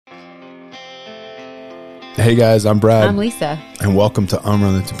Hey guys, I'm Brad. I'm Lisa. And welcome to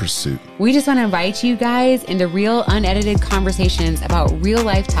Unrelenting Pursuit. We just want to invite you guys into real, unedited conversations about real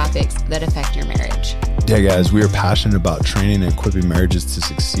life topics that affect your marriage. Yeah, guys, we are passionate about training and equipping marriages to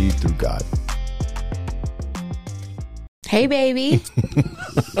succeed through God. Hey, baby.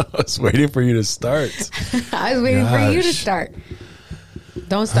 I was waiting for you to start. I was waiting for you to start.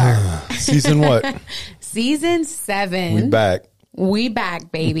 Don't start. Season what? Season 7. We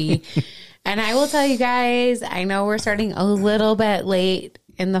back, baby. And I will tell you guys, I know we're starting a little bit late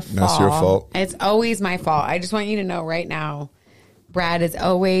in the fall. That's your fault. It's always my fault. I just want you to know right now, Brad is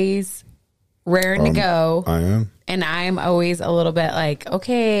always raring to go. I am. And I'm always a little bit like,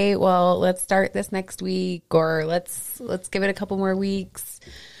 okay, well, let's start this next week, or let's give it a couple more weeks.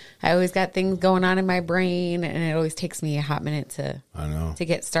 I always got things going on in my brain, and it always takes me a hot minute to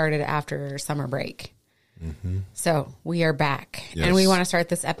get started after summer break. Mm-hmm. So we are back, and we want to start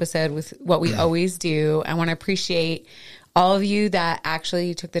this episode with what we always do. I want to appreciate all of you that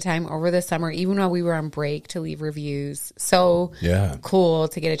actually took the time over the summer, even while we were on break, to leave reviews. So cool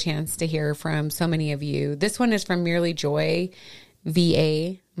to get a chance to hear from so many of you. This one is from Merely Joy,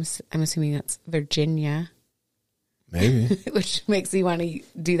 VA. I'm assuming that's Virginia. Maybe. Which makes me want to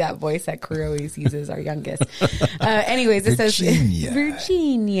do that voice that Crew always uses, our youngest. Anyways, it says,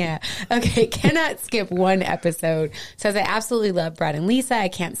 Virginia. Okay, cannot skip one episode. Says, I absolutely love Brad and Lisa. I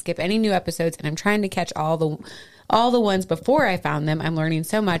can't skip any new episodes, and I'm trying to catch all the ones before I found them. I'm learning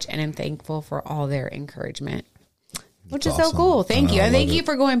so much, and I'm thankful for all their encouragement. Which is awesome. So cool. Thank you. And thank you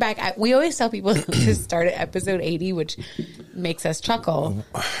for going back. We always tell people to start at episode 80, which makes us chuckle.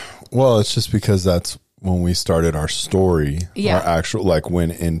 Well, it's just because that's when we started our story, our actual,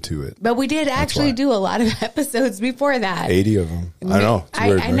 went into it. But we did actually do a lot of episodes before that. 80 of them. I know. It's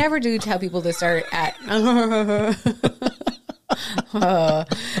weird, I never do tell people to start at... I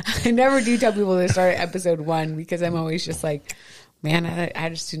never do tell people to start at episode 1, because I'm always just like, man, I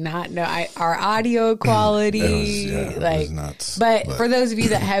just do not know our audio quality. It was nuts. But for those of you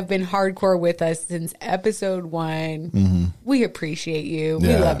that have been hardcore with us since episode 1, we appreciate you.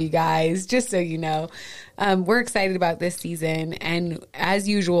 We love you guys. Just so you know, we're excited about this season. And as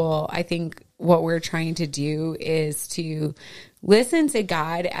usual, I think what we're trying to do is to listen to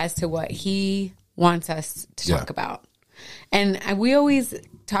God as to what He wants us to talk about. And we always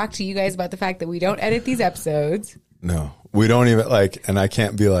talk to you guys about the fact that we don't edit these episodes. No, we don't even and I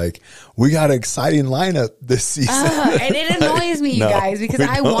can't be like, we got an exciting lineup this season. And it annoys me, you guys, because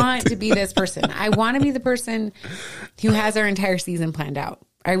I want to be this person. I want to be the person who has our entire season planned out.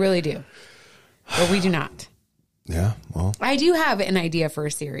 I really do. But we do not. Yeah, well. I do have an idea for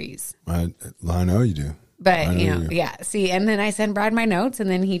a series. I know you do. But, see, and then I send Brad my notes, and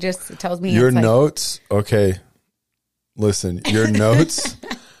then he just tells me. Your notes, okay. Listen, your notes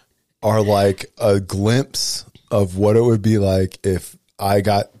are like a glimpse of what it would be like if I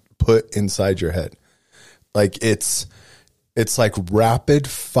got put inside your head. Like it's like rapid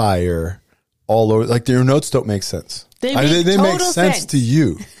fire all over. Like your notes don't make sense. They make sense to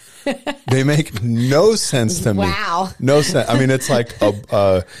you. They make no sense to me. Wow. No sense. I mean, it's like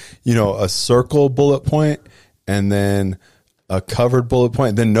a circle bullet point, and then a covered bullet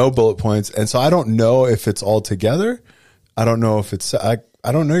point, then no bullet points. And so I don't know if it's all together. I don't know if it's, I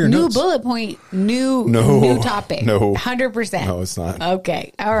don't know your notes. New bullet point, new topic. No. 100%. No, it's not.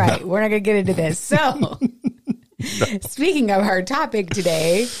 Okay. All right. No. We're not going to get into this. So, Speaking of our topic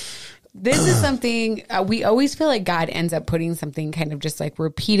today, this is something we always feel like God ends up putting something kind of just like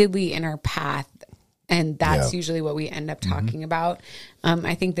repeatedly in our path. And that's usually what we end up talking about.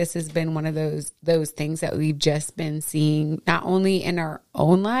 I think this has been one of those things that we've just been seeing, not only in our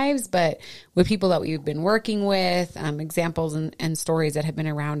own lives, but with people that we've been working with, examples and stories that have been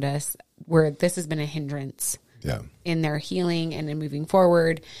around us where this has been a hindrance in their healing and in moving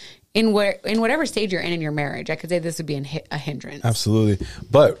forward. In whatever stage you're in your marriage, I could say this would be a hindrance. Absolutely.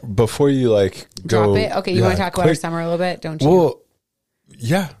 But before you drop it, okay, you want to talk about our summer a little bit, don't you? Well,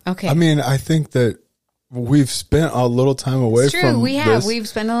 yeah. Okay. I mean, I think that we've spent a little time away it's true. from we have. this. We've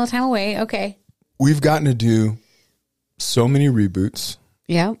spent a little time away. Okay. We've gotten to do so many reboots.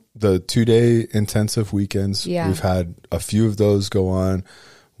 Yeah. The 2-day intensive weekends. Yeah. We've had a few of those go on.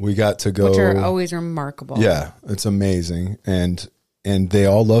 We got to go. Which are always remarkable. Yeah. It's amazing. And they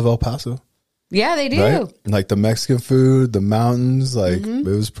all love El Paso. Yeah, they do. Right? Like the Mexican food, the mountains, it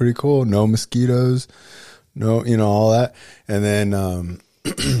was pretty cool. No mosquitoes, no, all that. And then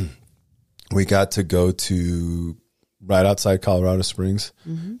we got to go to right outside Colorado Springs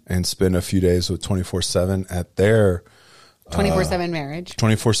and spend a few days with 24/7 at their 24/7 marriage.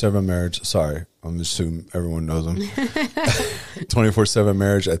 24/7 marriage. Sorry, I'm assuming everyone knows them. 24/7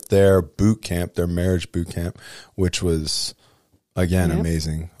 marriage at their boot camp, their marriage boot camp, which was again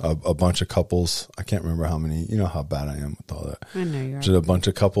amazing. A bunch of couples. I can't remember how many. You know how bad I am with all that. I know you are. Just a bunch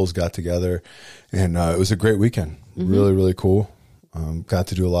of couples got together, and it was a great weekend. Really, really cool. Got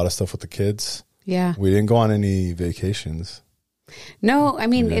to do a lot of stuff with the kids. Yeah, we didn't go on any vacations. No, I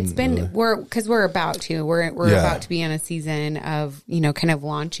mean, it's been, we're about to about to be in a season of, kind of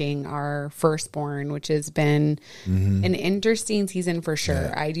launching our firstborn, which has been an interesting season for sure.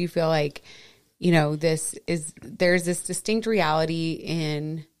 Yeah. I do feel like, there's this distinct reality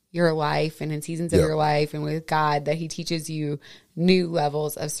in your life and in seasons of your life and with God that he teaches you new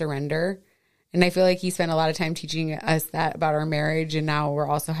levels of surrender. And I feel like he spent a lot of time teaching us that about our marriage, and now we're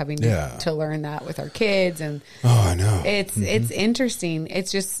also having to learn that with our kids. And I know it's interesting.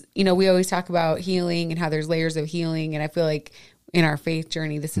 It's just we always talk about healing and how there's layers of healing, and I feel like in our faith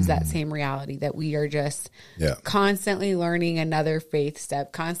journey, this is that same reality that we are just constantly learning another faith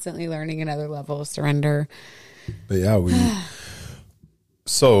step, constantly learning another level of surrender. But and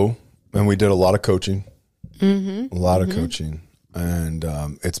we did a lot of coaching, a lot of coaching, and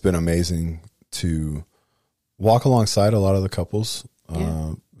it's been amazing to walk alongside a lot of the couples,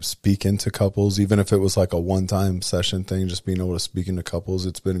 speak into couples, even if it was like a one-time session thing, just being able to speak into couples.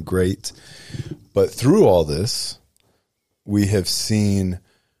 It's been great. But through all this, we have seen,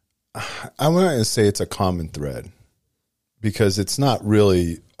 I want to say it's a common thread, because it's not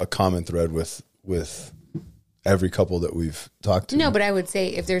really a common thread with every couple that we've talked to. No, but I would say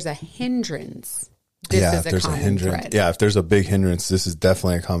if there's a hindrance, this is a common thread. Yeah, if there's a big hindrance, this is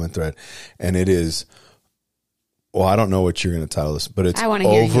definitely a common thread. And it is, I don't know what you're going to title this, but it's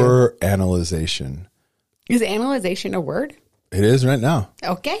over-analyzation. Is analyzation a word? It is right now.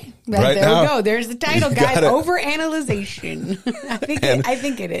 Okay. There we go. There's the title, guys. Over-analyzation. I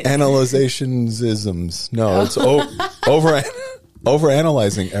think it is. Analyzations-isms. No, it's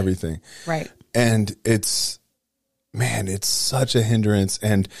over-analyzing everything. Right. And it's such a hindrance.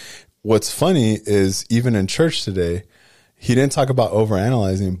 And what's funny is even in church today, he didn't talk about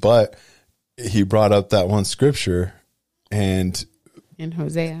overanalyzing, but he brought up that one scripture and in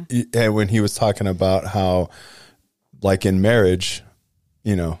Hosea. And when he was talking about how, like in marriage,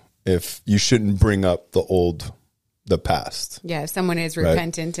 if you shouldn't bring up the past. Yeah. If someone is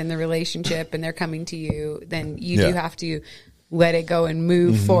repentant in the relationship and they're coming to you, then you do have to let it go and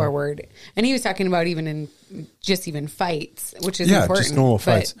move forward. And he was talking about even fights, which is important. Just normal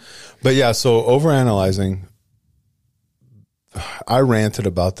fights. But so overanalyzing, I ranted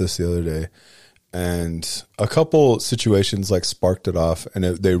about this the other day, and a couple situations like sparked it off, and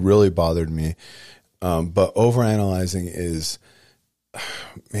they really bothered me. But overanalyzing is,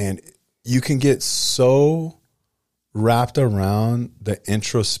 man, you can get so wrapped around the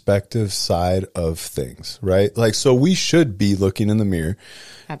introspective side of things, right? Like, so we should be looking in the mirror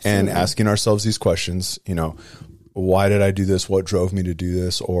and asking ourselves these questions, why did I do this? What drove me to do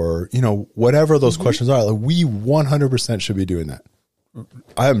this? Or, whatever those questions are, like, we 100% should be doing that.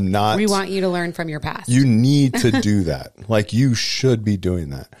 I am not. We want you to learn from your past. You need to do that. Like, you should be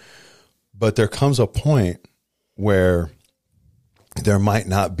doing that. But there comes a point where there might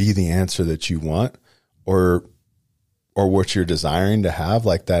not be the answer that you want, or what you're desiring to have,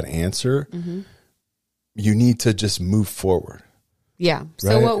 like that answer. You need to just move forward. Yeah.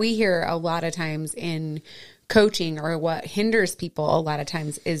 So what we hear a lot of times in coaching, or what hinders people a lot of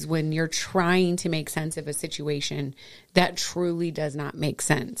times, is when you're trying to make sense of a situation that truly does not make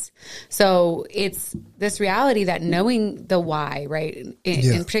sense. So it's this reality that knowing the why, right?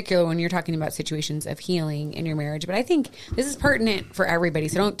 In particular, when you're talking about situations of healing in your marriage, but I think this is pertinent for everybody.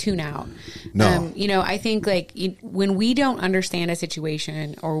 So don't tune out. No. I think when we don't understand a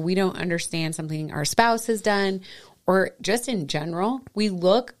situation, or we don't understand something our spouse has done, or just in general, we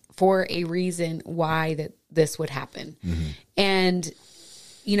look for a reason why this would happen. And,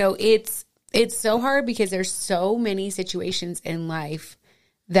 it's so hard, because there's so many situations in life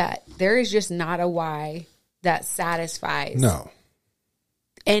that there is just not a why that satisfies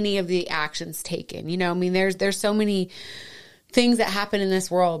any of the actions taken. There's so many things that happen in this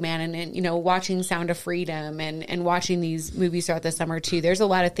world, man. And watching Sound of Freedom and watching these movies throughout the summer too, there's a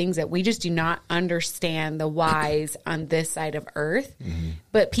lot of things that we just do not understand the whys on this side of earth.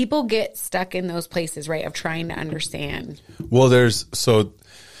 But people get stuck in those places, right, of trying to understand. Well, there's an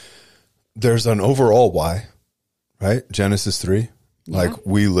overall why, right? Genesis 3, like,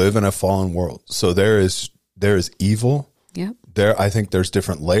 we live in a fallen world. So there is evil. Yep. I think there's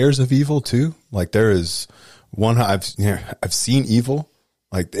different layers of evil too. Like, there is one, I've seen evil,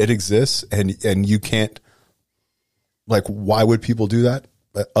 like, it exists, and you can't Like, why would people do that?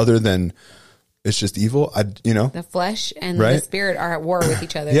 Other than it's just evil, the flesh and the spirit are at war with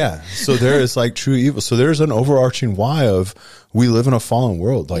each other. Yeah. So there is like true evil. So there's an overarching why of we live in a fallen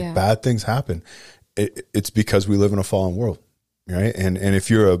world. Like bad things happen. It's because we live in a fallen world. Right. And if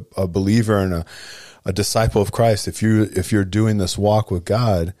you're a believer and a disciple of Christ, if you're doing this walk with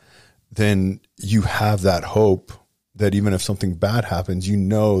God, then you have that hope that even if something bad happens, you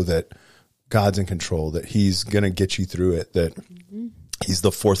know that God's in control, that he's going to get you through it, that he's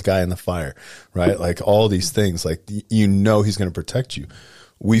the fourth guy in the fire, right? Like all these things, like, you know, he's going to protect you.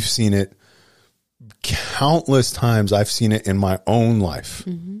 We've seen it countless times. I've seen it in my own life,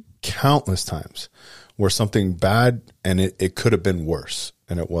 countless times where something bad and it could have been worse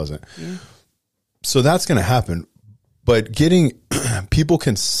and it wasn't. Yeah. So that's going to happen. But people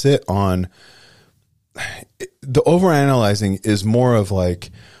can sit on the overanalyzing is more of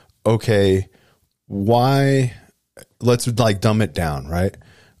like, okay, why? Let's like dumb it down, right?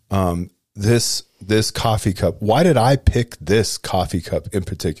 This coffee cup. Why did I pick this coffee cup in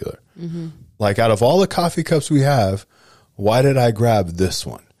particular? Like out of all the coffee cups we have, why did I grab this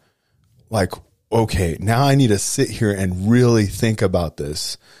one? Like, okay, now I need to sit here and really think about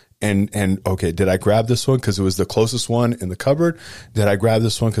this. And okay, did I grab this one because it was the closest one in the cupboard? Did I grab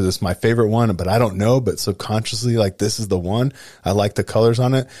this one because it's my favorite one, but I don't know, but subconsciously, like, this is the one. I like the colors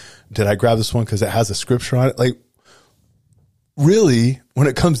on it. Did I grab this one because it has a scripture on it? Like, really, when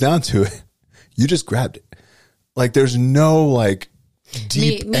it comes down to it, you just grabbed it. Like, there's no like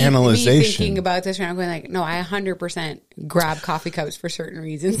deep analyzation. Me thinking about this right now, I'm going like, no, I 100% grab coffee cups for certain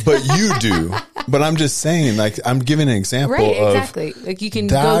reasons. But you do. But I'm just saying, like, I'm giving an example right, of exactly. Like, you can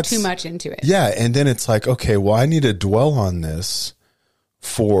go too much into it. Yeah, and then it's like, okay, well, I need to dwell on this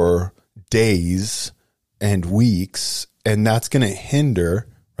for days and weeks, and that's going to hinder,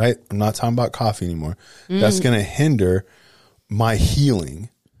 right? I'm not talking about coffee anymore. That's going to hinder my healing,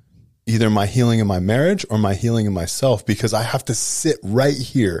 either my healing in my marriage or my healing in myself, because I have to sit right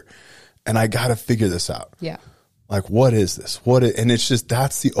here and I got to figure this out. Yeah. Like, what is this? And it's just,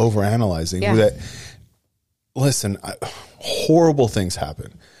 that's the overanalyzing. Yeah. That, listen, horrible things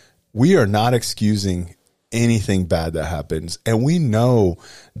happen. We are not excusing anything bad that happens. And we know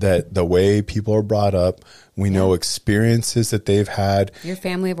that the way people are brought up, we know experiences that they've had. Your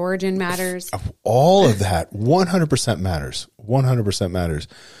family of origin matters. All of that 100% matters. 100% matters.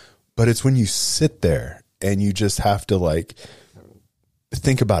 But it's when you sit there and you just have to like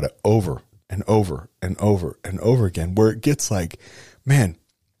think about it over and over and over and over again, where it gets like, man,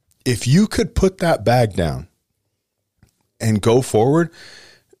 if you could put that bag down and go forward,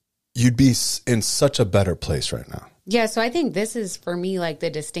 you'd be in such a better place right now. Yeah. So I think this is for me, like the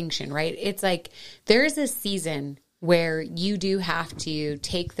distinction, right? It's like, there's a season where you do have to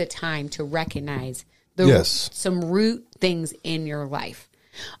take the time to recognize some root things in your life.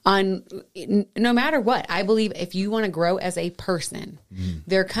 On no matter what, I believe if you want to grow as a person,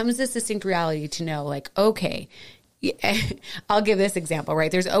 there comes this distinct reality to know, like, okay, I'll give this example,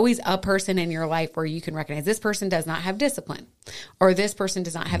 right? There's always a person in your life where you can recognize this person does not have discipline, or this person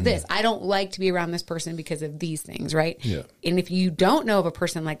does not have this. I don't like to be around this person because of these things, right? Yeah. And if you don't know of a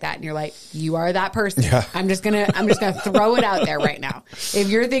person like that and you're like, you are that person. Yeah. I'm just gonna throw it out there right now. If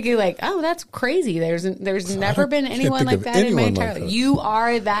you're thinking like, oh, that's crazy. There's never been anyone like that in my entire life. You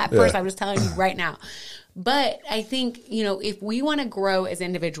are that person. I'm just telling you right now. But I think, if we want to grow as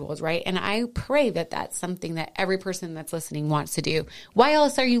individuals, right? And I pray that that's something that every person that's listening wants to do. Why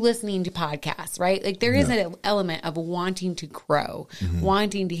else are you listening to podcasts, right? Like, there is an element of wanting to grow,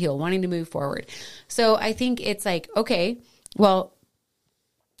 wanting to heal, wanting to move forward. So I think it's like, okay, well,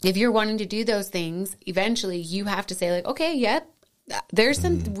 if you're wanting to do those things, eventually you have to say like, okay, yep, there's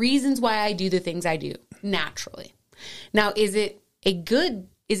some reasons why I do the things I do naturally. Now, is it a good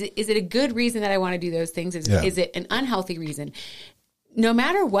Is it a good reason that I want to do those things? Is it an unhealthy reason? No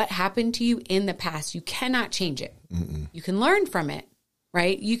matter what happened to you in the past, you cannot change it. You can learn from it,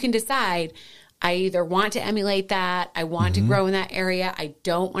 right? You can decide, I either want to emulate that, I want to grow in that area, I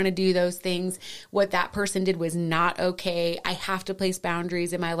don't want to do those things. What that person did was not okay. I have to place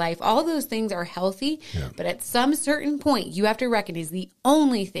boundaries in my life. All those things are healthy, but at some certain point, you have to recognize the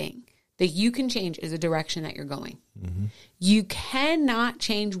only thing that you can change is the direction that you're going. You cannot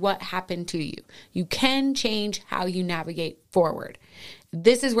change what happened to you. You can change how you navigate forward.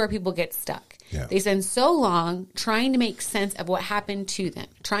 This is where people get stuck. Yeah. They spend so long trying to make sense of what happened to them,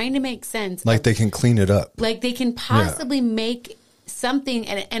 trying to make sense. Like they can clean it up. Like they can possibly make something.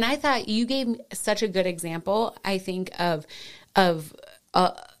 And I thought you gave such a good example, I think, of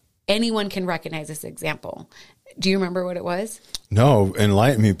anyone can recognize this example. Do you remember what it was? No,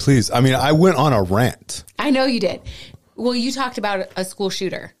 enlighten me, please. I mean, I went on a rant. I know you did. Well, you talked about a school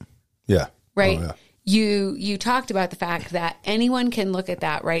shooter, Yeah. right? Oh, yeah. You talked about the fact that anyone can look at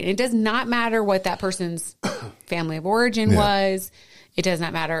that, right? And it does not matter what that person's family of origin was. It does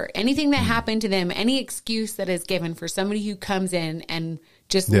not matter anything that happened to them, any excuse that is given for somebody who comes in and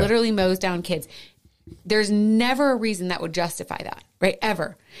just literally mows down kids. There's never a reason that would justify that, right?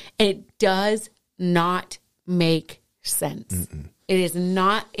 Ever. And it does not make sense. It is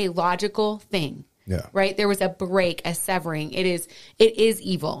not a logical thing. Yeah. Right. There was a break, a severing. It is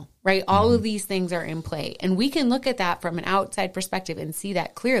evil, right? All of these things are in play. And we can look at that from an outside perspective and see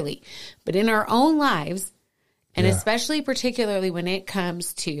that clearly. But in our own lives, and especially particularly when it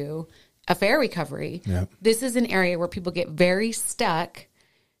comes to affair recovery, this is an area where people get very stuck.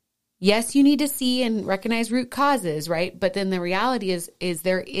 Yes, you need to see and recognize root causes, right? But then the reality is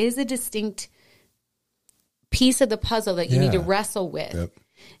there is a distinct piece of the puzzle that you need to wrestle with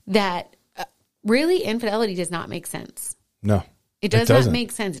that really infidelity does not make sense. No. It does not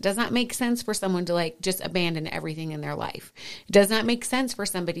make sense. It does not make sense for someone to like just abandon everything in their life. It does not make sense for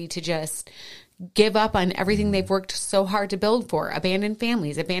somebody to just give up on everything they've worked so hard to build for, abandon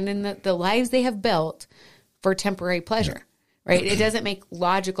families, abandon the lives they have built for temporary pleasure, right? It doesn't make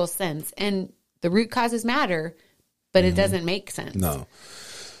logical sense. And the root causes matter, but it doesn't make sense.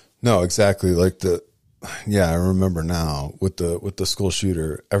 No, exactly. Like I remember now with the school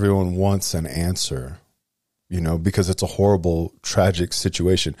shooter, everyone wants an answer, because it's a horrible, tragic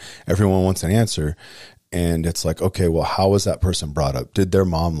situation. Everyone wants an answer. And it's like, okay, well, how was that person brought up? Did their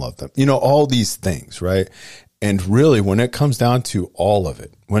mom love them? All these things, right? And really, when it comes down to all of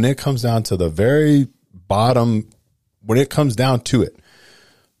it, when it comes down to the very bottom, when it comes down to it,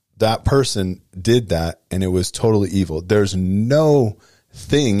 that person did that and it was totally evil. There's no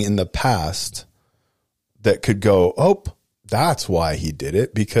thing in the past that could go, oh, that's why he did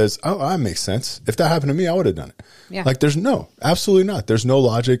it, because, that makes sense. If that happened to me, I would have done it. Yeah. Like absolutely not. There's no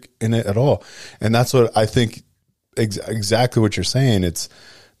logic in it at all. And that's what I think exactly what you're saying.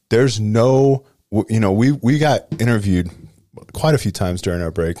 There's no, we got interviewed quite a few times during our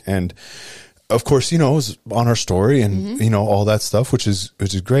break. And of course, it was on our story and, all that stuff, which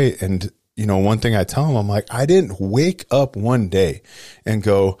is great. And, one thing I tell them, I'm like, I didn't wake up one day and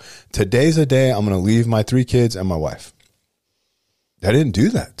go, today's a day I'm going to leave my 3 kids and my wife. I didn't do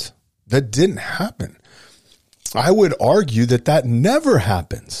that. That didn't happen. I would argue that never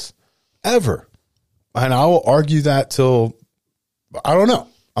happens, ever. And I will argue that till, I don't know.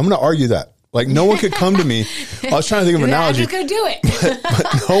 I'm going to argue that. Like no one could come to me. I was trying to think of an analogy. I'm just going to do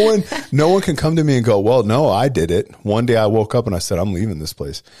it. But no one can come to me and go, well, no, I did it. One day I woke up and I said, I'm leaving this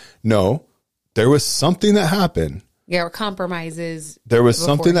place. No, there was something that happened. Yeah, or compromises. There was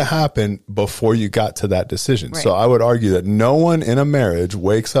something that happened before you got to that decision. Right. So I would argue that no one in a marriage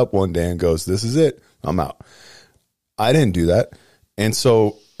wakes up one day and goes, this is it. I'm out. I didn't do that. And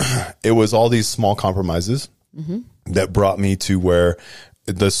so it was all these small compromises that brought me to where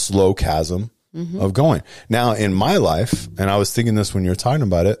the slow chasm of going. Now in my life, and I was thinking this when you were talking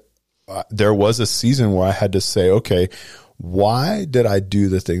about it, there was a season where I had to say, okay, why did I do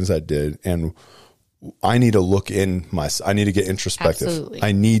the things I did? And I need to look I need to get introspective. Absolutely.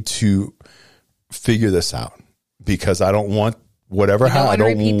 I need to figure this out because I don't want whatever happened.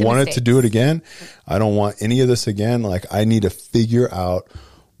 I don't want it to do it again. I don't want any of this again. Like I need to figure out,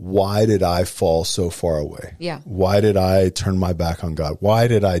 why did I fall so far away? Yeah. Why did I turn my back on God? Why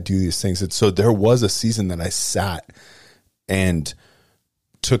did I do these things? And so there was a season that I sat and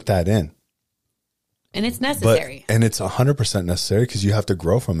took that in. And it's necessary. And it's 100% necessary because you have to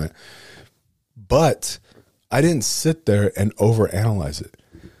grow from it. But I didn't sit there and overanalyze it.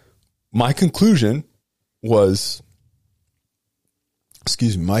 My conclusion was,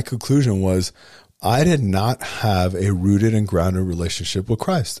 I did not have a rooted and grounded relationship with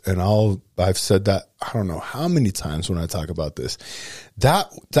Christ. And I've said that, I don't know how many times when I talk about this.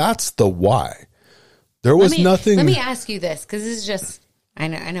 That's the why. There was nothing. Let me ask you this, because this is just, I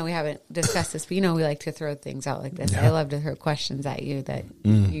know we haven't discussed this, but we like to throw things out like this. Yeah. I love to throw questions at you that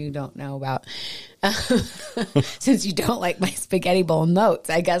you don't know about. Since you don't like my spaghetti bowl notes,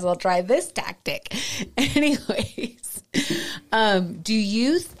 I guess I'll try this tactic. Anyways, do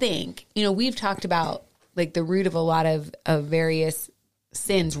you think, we've talked about like the root of a lot of various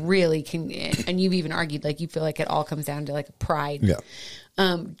sins really can, and you've even argued like you feel like it all comes down to like pride. Yeah.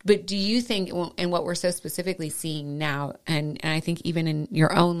 But do you think, and what we're so specifically seeing now, and I think even in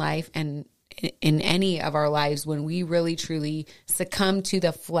your own life and in any of our lives, when we really truly succumb to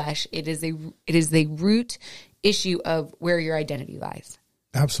the flesh, it is the root issue of where your identity lies.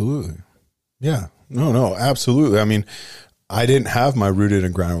 Absolutely. Yeah. No, absolutely. I mean, I didn't have my rooted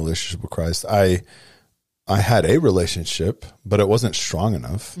and grounded relationship with Christ. I I had a relationship, but it wasn't strong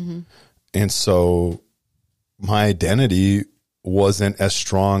enough. And so my identity wasn't as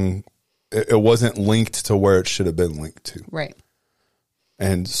strong. It wasn't linked to where it should have been linked to. Right.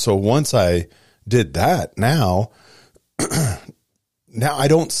 And so once I did that, now I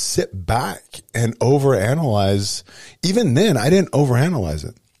don't sit back and overanalyze. Even then, I didn't overanalyze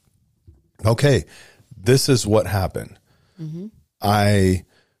it. Okay, this is what happened. I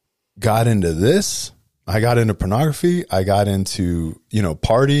got into this. I got into pornography. I got into,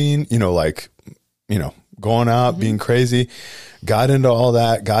 partying, going out, being crazy. Got into all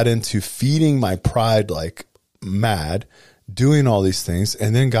that. Got into feeding my pride like mad, doing all these things,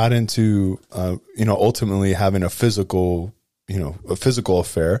 and then got into, ultimately having a physical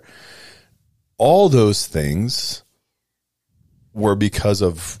affair. All those things were because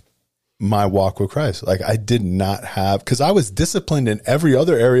of my walk with Christ. Like I did not have, because I was disciplined in every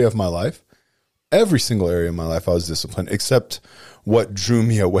other area of my life. Every single area of my life I was disciplined, except what drew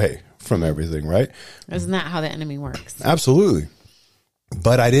me away from everything, right? Isn't that how the enemy works? Absolutely.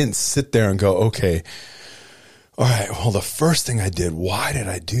 But I didn't sit there and go, okay, all right, well, the first thing I did, why did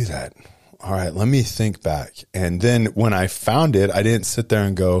I do that? All right, let me think back. And then when I found it, I didn't sit there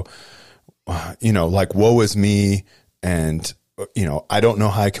and go, like, woe is me. And, I don't know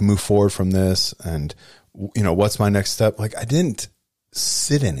how I can move forward from this. And, what's my next step? Like, I didn't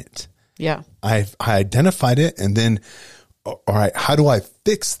sit in it. Yeah. I identified it. And then, all right, how do I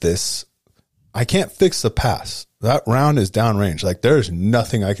fix this? I can't fix the past. That round is downrange. Like, there's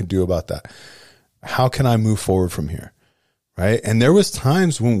nothing I can do about that. How can I move forward from here? Right. And there was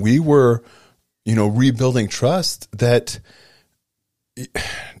times when we were, rebuilding trust that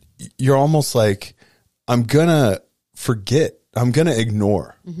you're almost like, I'm going to forget. I'm going to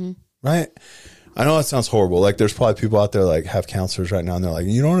ignore. Right. I know that sounds horrible. Like there's probably people out there like have counselors right now and they're like,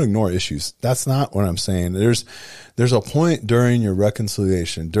 you don't ignore issues. That's not what I'm saying. There's a point during your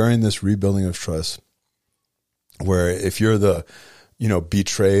reconciliation, during this rebuilding of trust, where if you're the,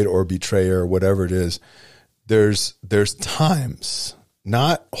 betrayed or betrayer, whatever it is, there's times,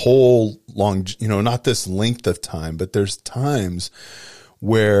 not whole long, not this length of time, but there's times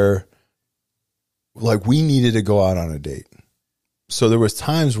where like we needed to go out on a date. So there was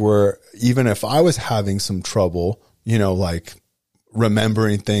times where even if I was having some trouble, like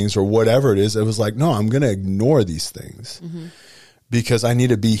remembering things or whatever it is, it was like, no, I'm going to ignore these things because I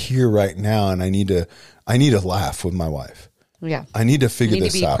need to be here right now. And I need to laugh with my wife. Yeah. I need to figure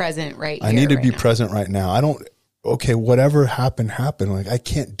this out. I need to be present right here. I need to be present right now. Okay, whatever happened. Like I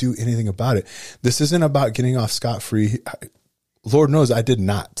can't do anything about it. This isn't about getting off scot-free. Lord knows I did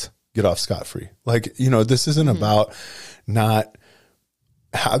not get off scot-free. Like, this isn't about not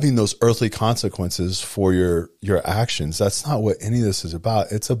having those earthly consequences for your actions. That's not what any of this is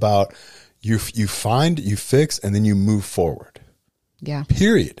about. It's about you find, you fix, and then you move forward. Yeah.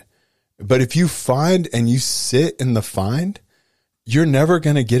 Period. But if you find and you sit in the find, you're never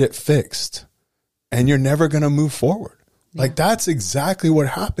going to get it fixed and you're never going to move forward. Yeah. Like that's exactly what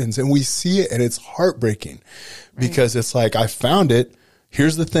happens. And we see it and it's heartbreaking because it's like, I found it.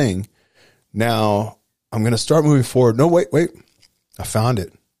 Here's the thing. Now I'm going to start moving forward. No, wait. I found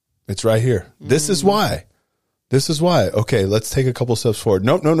it. It's right here. This is why. Okay, let's take a couple steps forward.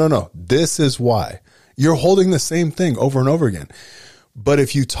 No. This is why. You're holding the same thing over and over again. But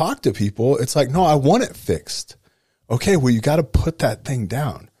if you talk to people, it's like, no, I want it fixed. Okay, well, you got to put that thing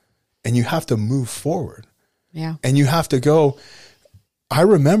down and you have to move forward. Yeah. And you have to go, I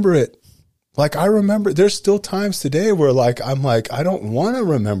remember it. Like, there's still times today where like, I'm like, I don't want to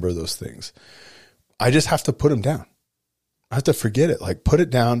remember those things. I just have to put them down. I have to forget it, like put it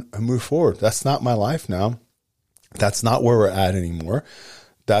down and move forward. That's not my life now. That's not where we're at anymore.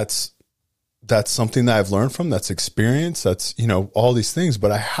 That's something that I've learned from, that's experience, that's, all these things,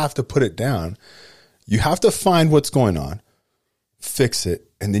 but I have to put it down. You have to find what's going on, fix it,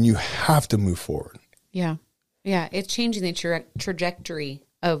 and then you have to move forward. Yeah. Yeah. It's changing the trajectory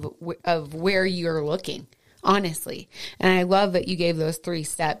of where you're looking. Honestly. And I love that you gave those 3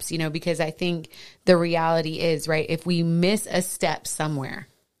 steps, because I think the reality is, right, if we miss a step somewhere,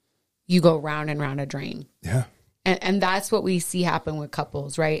 you go round and round a drain. Yeah. And that's what we see happen with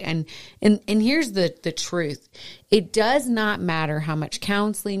couples, right? And here's the truth. It does not matter how much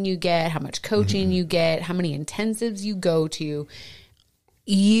counseling you get, how much coaching you get, how many intensives you go to.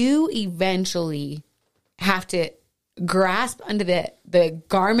 You eventually have to grasp under the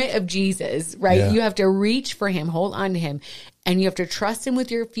garment of Jesus, right? Yeah. You have to reach for him, hold on to him, and you have to trust him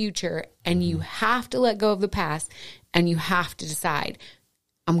with your future, and you have to let go of the past, and you have to decide,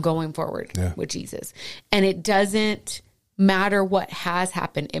 I'm going forward with Jesus. And it doesn't matter what has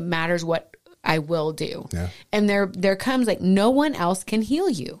happened. It matters what I will do. Yeah. And there comes like, no one else can heal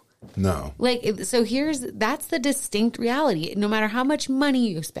you. No. Like, so that's the distinct reality. No matter how much money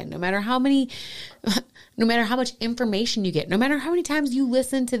you spend, no matter how much information you get, no matter how many times you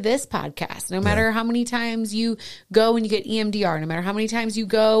listen to this podcast, no matter how many times you go and you get EMDR, no matter how many times you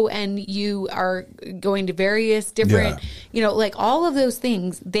go and you are going to various different, like all of those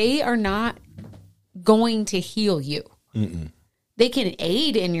things, they are not going to heal you. Mm-mm. They can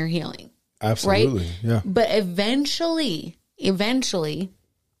aid in your healing. Absolutely. Right? Yeah. But eventually,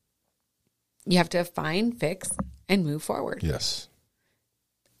 you have to find, fix, and move forward. Yes.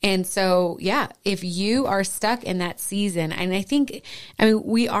 And so, if you are stuck in that season, and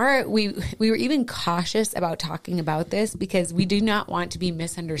we were even cautious about talking about this because we do not want to be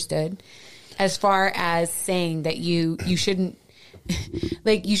misunderstood as far as saying that you shouldn't,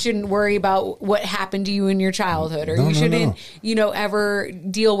 like, you shouldn't worry about what happened to you in your childhood, or you shouldn't, ever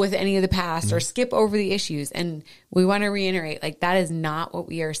deal with any of the past or skip over the issues. And we want to reiterate, like, that is not what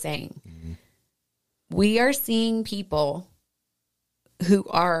we are saying. Mm-hmm. We are seeing people who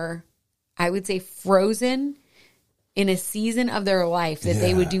are, I would say, frozen in a season of their life that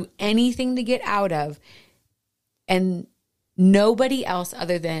they would do anything to get out of, and nobody else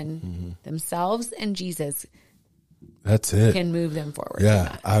other than themselves and Jesus That's it. can move them forward.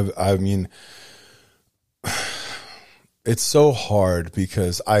 Yeah. I mean, it's so hard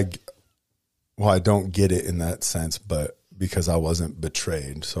because I don't get it in that sense, but because I wasn't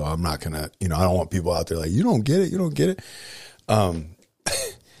betrayed. So I'm not going to, I don't want people out there like, you don't get it. You don't get it.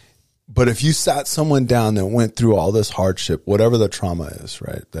 But if you sat someone down that went through all this hardship, whatever the trauma is,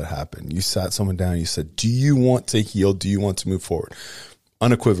 right, that happened, you sat someone down and you said, do you want to heal? Do you want to move forward?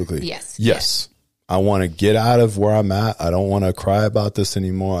 Unequivocally. Yes. I want to get out of where I'm at. I don't want to cry about this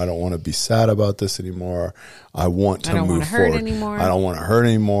anymore. I don't want to be sad about this anymore. I want to move forward. I don't want to hurt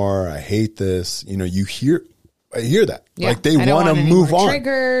anymore. I hate this. I hear that. Yeah. Like they want to move on.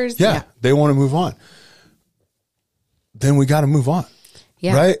 Triggers. Yeah. They want to move on. Then we got to move on.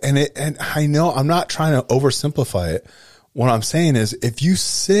 Yeah. Right. And I know I'm not trying to oversimplify it. What I'm saying is if you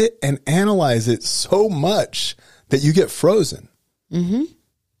sit and analyze it so much that you get frozen,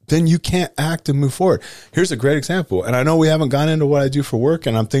 then you can't act and move forward. Here's a great example. And I know we haven't gone into what I do for work,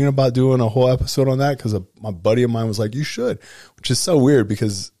 and I'm thinking about doing a whole episode on that because my buddy of mine was like, you should, which is so weird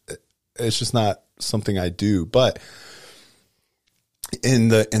because it's just not something I do. But in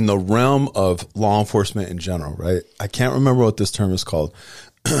the realm of law enforcement in general, right? I can't remember what this term is called,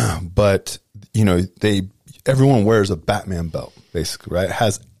 but everyone wears a Batman belt, basically, right? It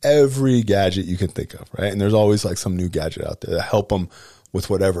has every gadget you can think of, right? And there's always like some new gadget out there to help them with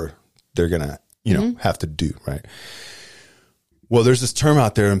whatever they're gonna, have to do, right? Well, there's this term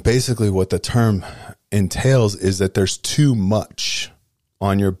out there, and basically what the term entails is that there's too much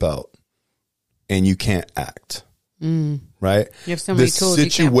on your belt, and you can't act. Right? You have so many tools. The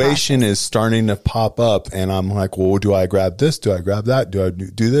situation is starting to pop up, and I'm like, well, do I grab this? Do I grab that? Do I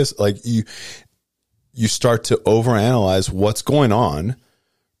do this? Like you start to overanalyze what's going on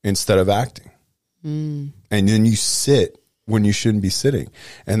instead of acting. And then you sit when you shouldn't be sitting.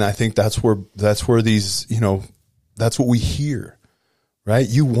 And I think that's where these, that's what we hear, right?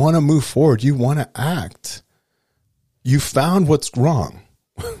 You want to move forward. You want to act. You found what's wrong.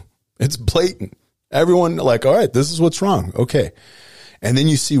 It's blatant. Everyone like, all right, this is what's wrong. Okay. And then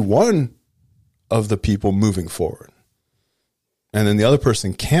you see one of the people moving forward, and then the other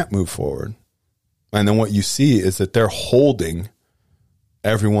person can't move forward. And then what you see is that they're holding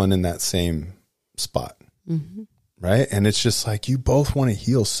everyone in that same spot. Right. And it's just like, you both want to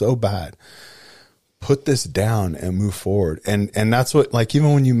heal so bad. Put this down and move forward. And that's what, like,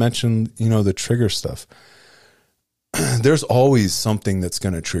 even when you mentioned, the trigger stuff, there's always something that's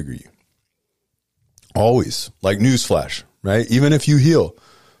going to trigger you. Always. Like newsflash, right? Even if you heal,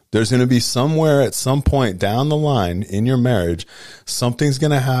 there's going to be somewhere at some point down the line in your marriage, something's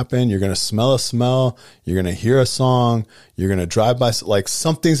going to happen. You're going to smell a smell. You're going to hear a song. You're going to drive by, like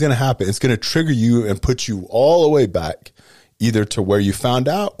something's going to happen. It's going to trigger you and put you all the way back, either to where you found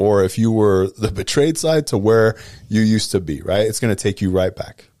out, or if you were the betrayed side, to where you used to be, right? It's going to take you right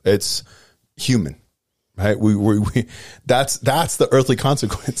back. It's human. Right. We that's the earthly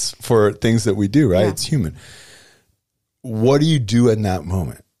consequence for things that we do, right? Yeah. It's human. What do you do in that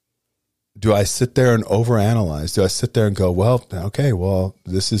moment? Do I sit there and overanalyze? Do I sit there and go, well, okay, well,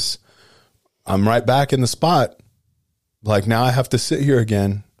 I'm right back in the spot. Like now I have to sit here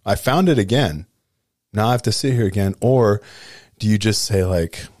again. I found it again. Now I have to sit here again. Or do you just say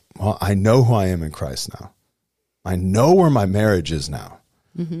like, well, I know who I am in Christ now. I know where my marriage is now.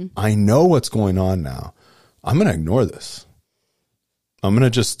 I know what's going on now. I'm going to ignore this. I'm going to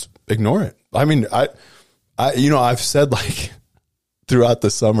just ignore it I mean, I've said like throughout the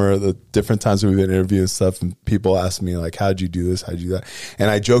summer, the different times we've been interviewing stuff, and people ask me like, how'd you do this? How'd you do that? And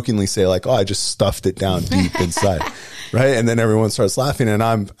I jokingly say like, oh, I just stuffed it down deep inside. Right. And then everyone starts laughing, and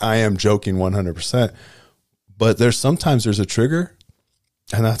I am joking 100%. But sometimes there's a trigger,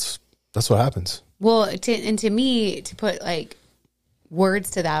 and that's what happens. Well, to me, to put like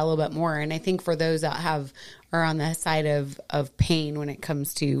words to that a little bit more, and I think for those that are on the side of pain when it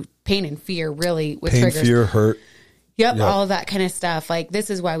comes to pain and fear, really with Pain, triggers. fear, hurt. Yep, all of that kind of stuff. Like, this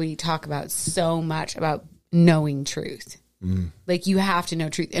is why we talk about so much about knowing truth. Like, you have to know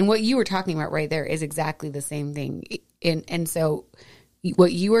truth. And what you were talking about right there is exactly the same thing. And so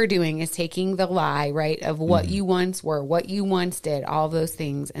what you are doing is taking the lie, right, of what you once were, what you once did, all those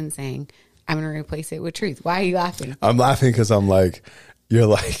things, and saying, I'm going to replace it with truth. Why are you laughing? I'm laughing because I'm like, you're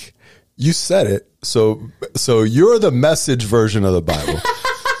like, you said it. So you're the Message version of the Bible.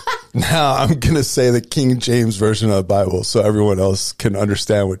 Now I'm going to say the King James version of the Bible so everyone else can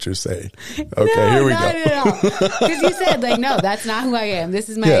understand what you're saying. Okay, here we go. No. Because you said, like, no, that's not who I am. This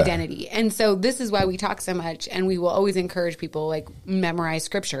is my identity. And so this is why we talk so much, and we will always encourage people, like, memorize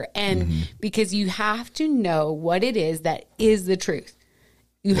scripture. And because you have to know what it is that is the truth.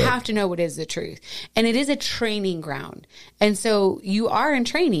 You have to know what is the truth. And it is a training ground. And so you are in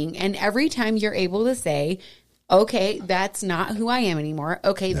training, and every time you're able to say, okay, that's not who I am anymore.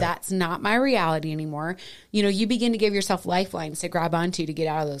 Okay, that's not my reality anymore. You know, you begin to give yourself lifelines to grab onto to get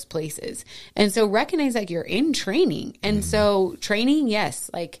out of those places. And so recognize that you're in training. And so training, yes,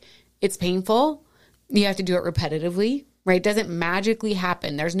 like, it's painful. You have to do it repetitively, right? It doesn't magically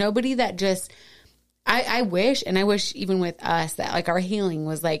happen. There's nobody that just, I wish even with us that like our healing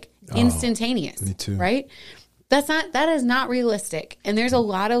was like instantaneous. Me too. Right? That is not realistic. And there's a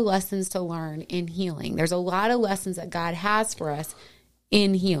lot of lessons to learn in healing. There's a lot of lessons that God has for us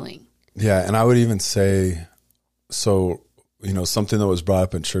in healing. Yeah. And I would even say, so, you know, something that was brought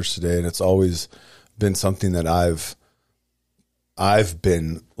up in church today, and it's always been something that I've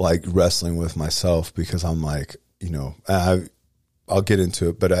been like wrestling with myself, because I'm like, you know, I'll get into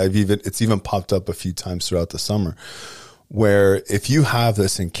it, but it's even popped up a few times throughout the summer, where if you have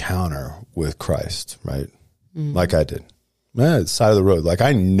this encounter with Christ, right? Like I did, side of the road. Like,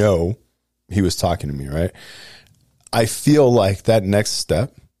 I know he was talking to me, right? I feel like that next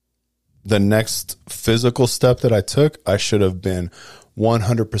step, the next physical step that I took, I should have been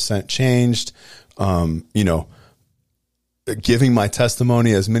 100% changed. You know, giving my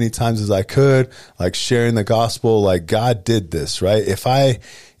testimony as many times as I could, like sharing the gospel, like God did this, right? If I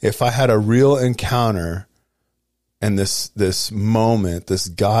had a real encounter and this moment, this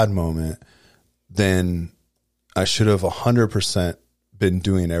God moment, then I should have 100% been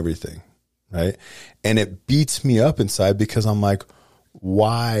doing everything, right? And it beats me up inside, because I'm like,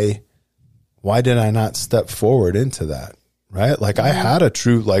 why did I not step forward into that, right? Like, I had a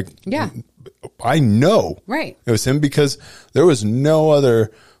true, like, I know it was him, because there was no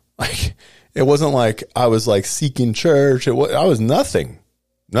other, like, it wasn't like I was like seeking church. I was nothing,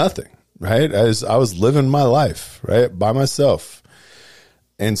 right? I was living my life, right, by myself.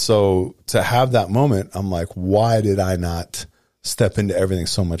 And so to have that moment, I'm like, why did I not step into everything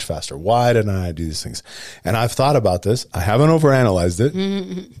so much faster? Why didn't I do these things? And I've thought about this. I haven't overanalyzed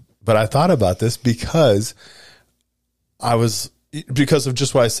it, but I thought about this because of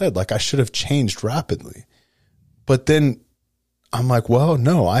just what I said. Like, I should have changed rapidly. But then I'm like, well,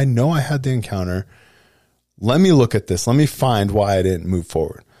 no, I know I had the encounter. Let me look at this. Let me find why I didn't move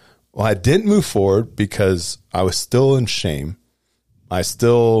forward. Well, I didn't move forward because I was still in shame. I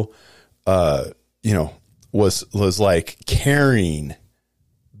still, you know, was like carrying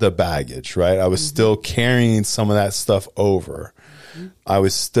the baggage, right? I was still carrying some of that stuff over. I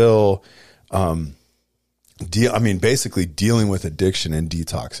was still, basically dealing with addiction and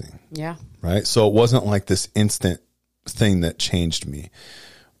detoxing. Yeah. Right. So it wasn't like this instant thing that changed me,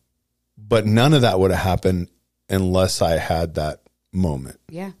 but none of that would have happened unless I had that moment.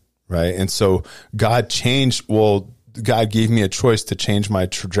 Yeah. Right. And so God gave me a choice to change my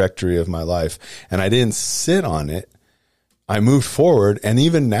trajectory of my life, and I didn't sit on it. I moved forward. And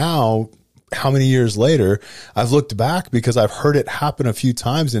even now, how many years later, I've looked back because I've heard it happen a few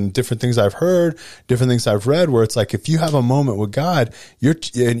times in different things I've heard, different things I've read, where it's like, if you have a moment with God,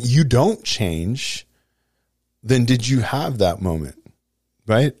 and you don't change, then did you have that moment?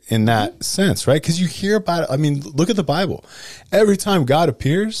 Right? In that sense, right? Because you hear about it. I mean, look at the Bible. Every time God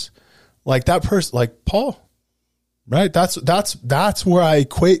appears, like that person, like Paul, right? That's where I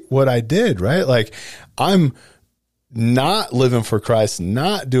equate what I did, right? Like, I'm not living for Christ,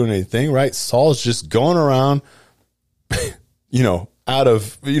 not doing anything, right? Saul's just going around, you know, out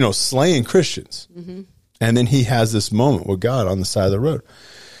of, slaying Christians. Mm-hmm. And then he has this moment with God on the side of the road.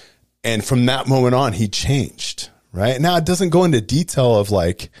 And from that moment on, he changed, right? Now, it doesn't go into detail of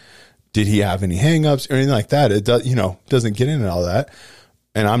like, did he have any hangups or anything like that? It does, doesn't get into all that.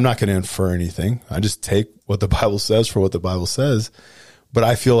 And I'm not going to infer anything. I just take what the Bible says for what the Bible says. But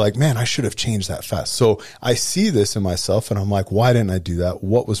I feel like, man, I should have changed that fast. So I see this in myself and I'm like, why didn't I do that?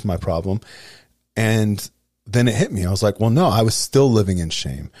 What was my problem? And then it hit me. I was like, well, no, I was still living in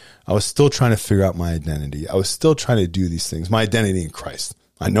shame. I was still trying to figure out my identity. I was still trying to do these things, my identity in Christ.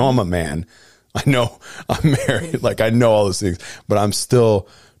 I know I'm a man. I know I'm married. Like I know all those things, but I'm still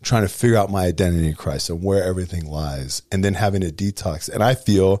trying to figure out my identity in Christ and where everything lies, and then having a detox. And I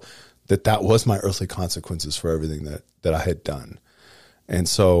feel that that was my earthly consequences for everything that I had done. And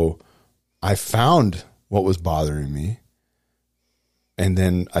so I found what was bothering me. And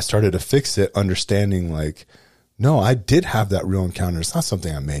then I started to fix it, understanding like, no, I did have that real encounter. It's not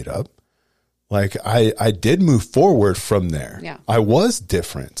something I made up. Like I did move forward from there. Yeah. I was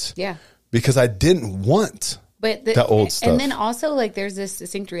different. Yeah. Because I didn't want that old stuff. And then also like there's this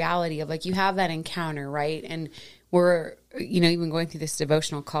distinct reality of like you have that encounter, right? And we're, even going through this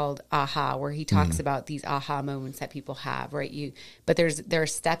devotional called Aha, where he talks about these aha moments that people have, right? But there are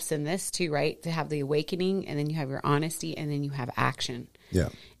steps in this too, right? To have the awakening, and then you have your honesty, and then you have action. Yeah.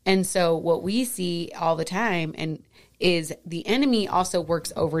 And so what we see all the time is the enemy also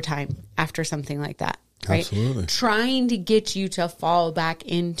works overtime after something like that. Right? Absolutely. Trying to get you to fall back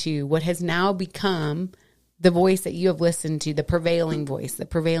into what has now become the voice that you have listened to, the prevailing voice, the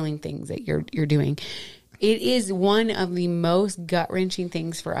prevailing things that you're doing. It is one of the most gut-wrenching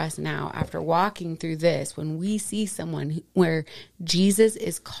things for us now after walking through this, when we see someone where Jesus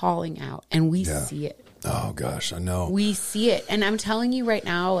is calling out and we see it. Oh gosh, I know. We see it. And I'm telling you right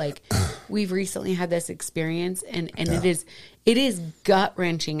now, like we've recently had this experience and it is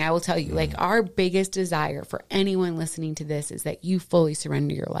gut-wrenching. I will tell you, like our biggest desire for anyone listening to this is that you fully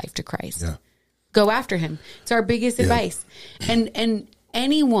surrender your life to Christ. Yeah. Go after him. It's our biggest advice. And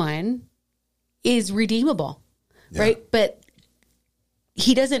anyone is redeemable, right? But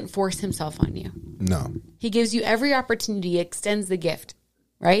he doesn't force himself on you. No. He gives you every opportunity, extends the gift,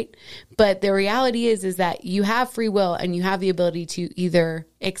 right? But the reality is that you have free will and you have the ability to either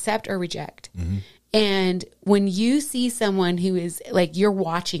accept or reject. Mm-hmm. And when you see someone who is like, you're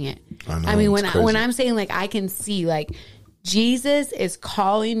watching it. I mean, when I'm saying like, I can see like Jesus is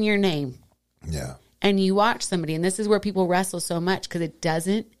calling your name. Yeah. And you watch somebody, and this is where people wrestle so much because it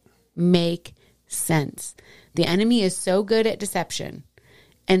doesn't make sense. The enemy is so good at deception.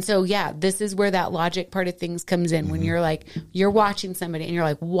 And so, this is where that logic part of things comes in. When you're like, you're watching somebody and you're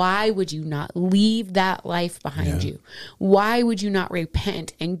like, why would you not leave that life behind you? Why would you not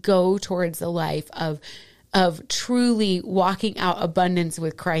repent and go towards the life of truly walking out abundance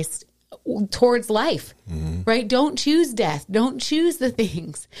with Christ towards life, right? Don't choose death. Don't choose the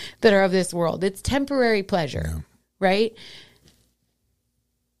things that are of this world. It's temporary pleasure, right?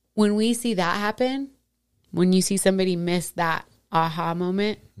 When we see that happen, when you see somebody miss that aha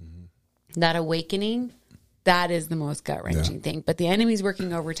moment, that awakening, that is the most gut-wrenching thing. But the enemy's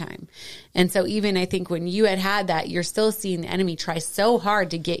working overtime. And so even I think when you had that, you're still seeing the enemy try so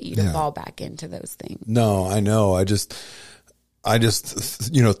hard to get you to fall back into those things. No, I know. I just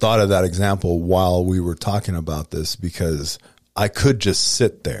thought of that example while we were talking about this, because I could just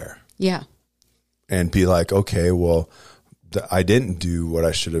sit there. Yeah. And be like, okay, well, I didn't do what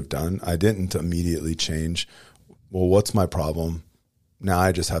I should have done. I didn't immediately change. Well, what's my problem? Now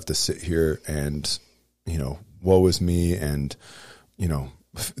I just have to sit here and, woe is me and,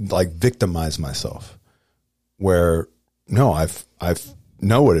 like victimize myself. Where no, I've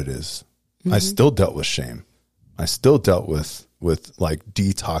know what it is. I still dealt with shame. I still dealt with like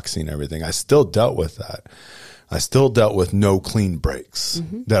detoxing everything. I still dealt with that. I still dealt with no clean breaks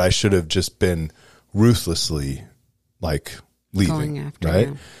that I should have just been ruthlessly like leaving, after, right?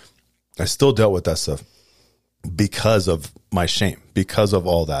 I still dealt with that stuff because of my shame, because of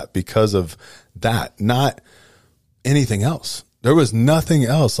all that, because of that, not anything else. There was nothing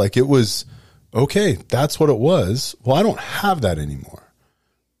else. Like it was, okay, that's what it was. Well, I don't have that anymore.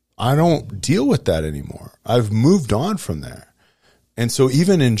 I don't deal with that anymore. I've moved on from there. And so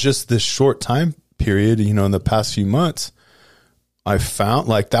even in just this short time period, in the past few months, I found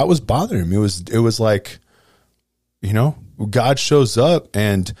like that was bothering me. It was like, God shows up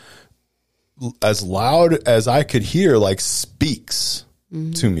and as loud as I could hear, like speaks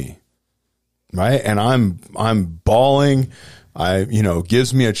to me. Right. And I'm bawling.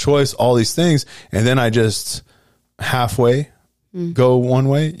 Gives me a choice, all these things. And then I just halfway go one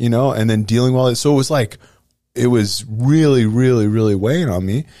way, and then dealing with all it. So it was like it was really, really, really weighing on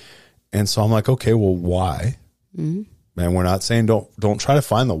me. And so I'm like, okay, well, why? Mm-hmm. Man, we're not saying don't try to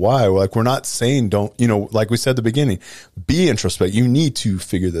find the why. Like, we're not saying don't, like we said at the beginning, be introspective. You need to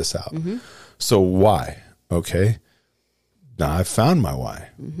figure this out. Mm-hmm. So why? Okay. Now I've found my why.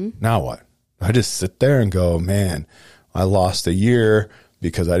 Mm-hmm. Now what? I just sit there and go, man, I lost a year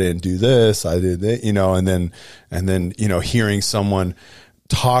because I didn't do this. I did that, and then, hearing someone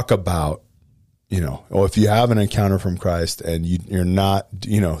talk about, if you have an encounter from Christ and you're not,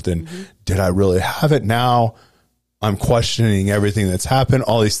 then mm-hmm. did I really have it? Now I'm questioning everything that's happened,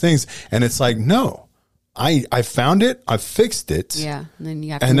 all these things. And it's like, no, I found it. I fixed it. Yeah. And then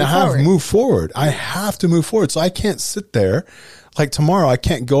you have to move forward. I have to move forward. So I can't sit there like tomorrow. I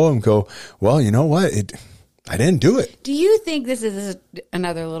can't go and go, well, you know what? I didn't do it. Do you think this is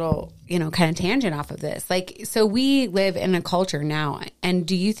another little, kind of tangent off of this? Like, so we live in a culture now. And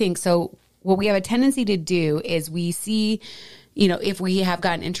do you think, so what we have a tendency to do is we see, if we have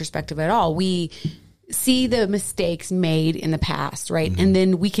gotten introspective at all, we see the mistakes made in the past, right? Mm-hmm. And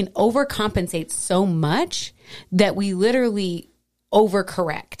then we can overcompensate so much that we literally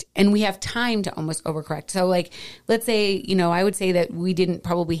overcorrect, and we have time to almost overcorrect. So like, let's say, I would say that we didn't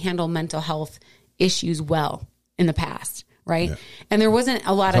probably handle mental health issues well in the past. Right. Yeah. And there wasn't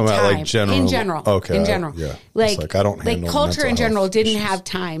a lot of time in general. Okay. In general. Yeah. Like I don't handle culture in general didn't issues. Have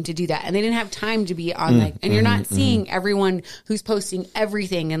time to do that. And they didn't have time to be on and you're not seeing everyone who's posting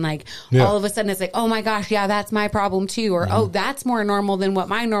everything. And all of a sudden it's like, oh my gosh, yeah, that's my problem too. Or, oh, that's more normal than what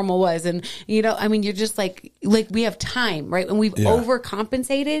my normal was. And, you're just like we have time, right? And we've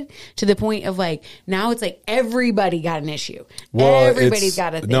overcompensated to the point of now it's like everybody got an issue. Well, everybody's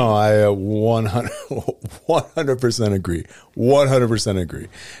got a thing. No, I 100% agree. 100% agree.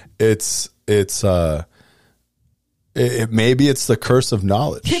 Maybe it's the curse of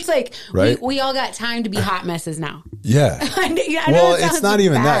knowledge. It's like, right? we all got time to be hot messes now. Yeah. Well, it's not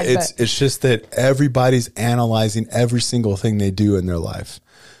even bad, that. It's just that everybody's analyzing every single thing they do in their life.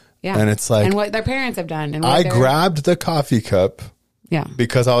 Yeah. And it's like, and what their parents have done. And I grabbed the coffee cup. Yeah.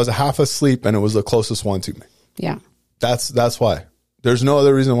 Because I was half asleep and it was the closest one to me. Yeah. That's why. There's no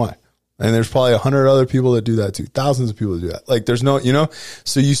other reason why. And there's probably 100 other people that do that too. Thousands of people that do that. Like, there's no,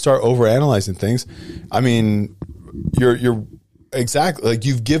 so you start overanalyzing things. I mean, you're exactly like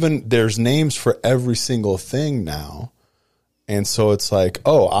there's names for every single thing now. And so it's like,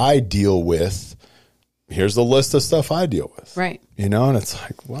 oh, here's the list of stuff I deal with. Right. And it's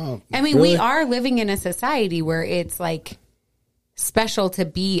like, wow. I mean, really? We are living in a society where it's like special to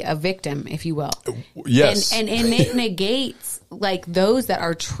be a victim, if you will. Yes. And it negates those that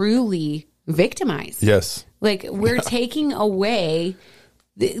are truly victimized. Yes. We're taking away,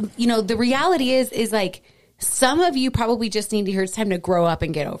 the reality is some of you probably just need to hear it's time to grow up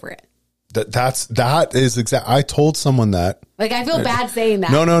and get over it. That is exactly. I told someone that. I feel bad saying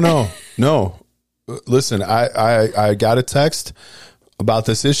that. No. Listen, I got a text about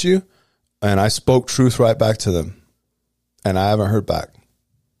this issue and I spoke truth right back to them and I haven't heard back.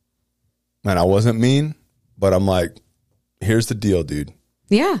 And I wasn't mean, but I'm like, here's the deal, dude.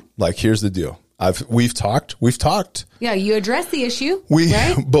 Yeah. Here's the deal. We've talked. Yeah. You addressed the issue.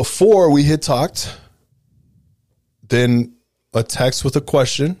 Right? Before we had talked, then a text with a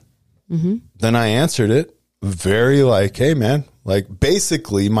question. Mm-hmm. Then I answered it very hey man,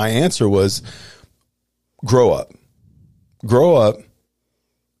 basically my answer was grow up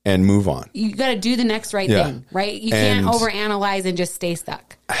and move on. You got to do the next right thing, right? You can't overanalyze and just stay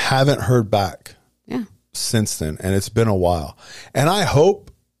stuck. I haven't heard back. Yeah. Since then, and it's been a while, and I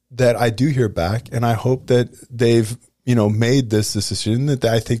hope that I do hear back, and I hope that they've made this decision that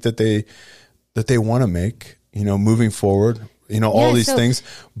I think that they want to make moving forward, all these things,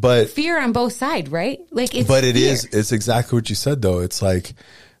 but fear on both sides, right? It's exactly what you said though. It's like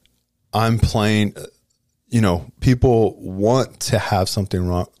I'm playing, people want to have something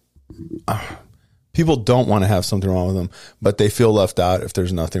wrong. People don't want to have something wrong with them, but they feel left out if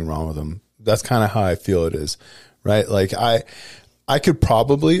there's nothing wrong with them. That's kind of how I feel it is, right? I could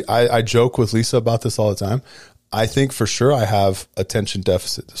probably, I joke with Lisa about this all the time. I think for sure I have attention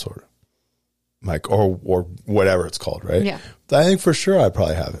deficit disorder, or whatever it's called, right? Yeah. I think for sure I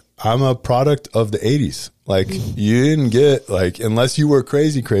probably have it. I'm a product of the 80s. You didn't get, unless you were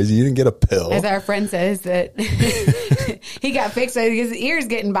crazy, you didn't get a pill. As our friend says that he got fixed because his ears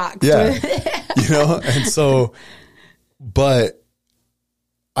getting boxed. Yeah. And so, but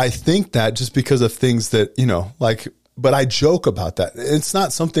I think that just because of things that, but I joke about that. It's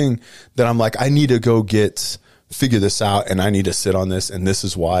not something that I'm I need to go figure this out and I need to sit on this. And this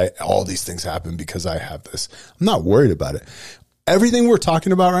is why all these things happen because I have this. I'm not worried about it. Everything we're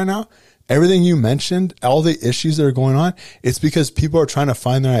talking about right now everything you mentioned, all the issues that are going on, it's because people are trying to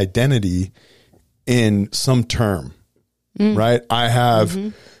find their identity in some term, right? I have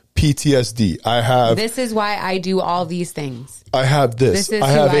PTSD. I have, this is why I do all these things. I have this. I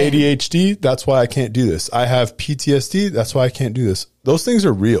have ADHD. That's why I can't do this. I have PTSD. That's why I can't do this. Those things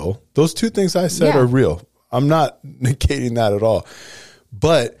are real. Those two things I said are real. I'm not negating that at all.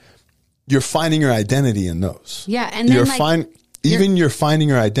 But you're finding your identity in those. Yeah. And then you're finding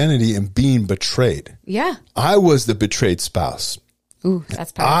your identity in being betrayed. Yeah. I was the betrayed spouse. Ooh,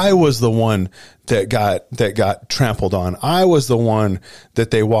 that's powerful. I was the one that got trampled on. I was the one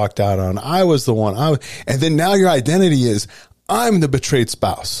that they walked out on. I was the one. And then now your identity is, I'm the betrayed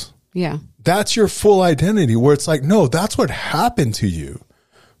spouse. Yeah. That's your full identity, where it's like, no, that's what happened to you.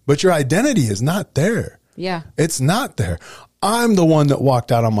 But your identity is not there. Yeah. It's not there. I'm the one that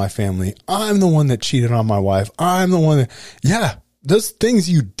walked out on my family. I'm the one that cheated on my wife. I'm the one that, those things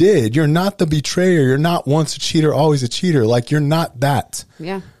you did, you're not the betrayer. You're not once a cheater, always a cheater. Like, you're not that.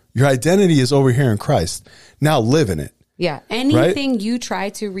 Yeah. Your identity is over here in Christ. Now live in it. Yeah. Anything you try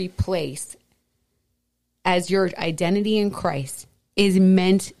to replace as your identity in Christ is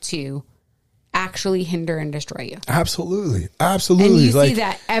meant to actually hinder and destroy you. Absolutely. Absolutely. And you see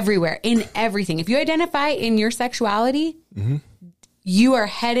that everywhere, in everything. If you identify in your sexuality, you are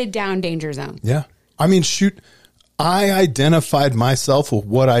headed down danger zone. Yeah. I mean, shoot, I identified myself with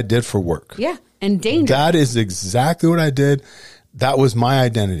what I did for work. Yeah. And danger. That is exactly what I did. That was my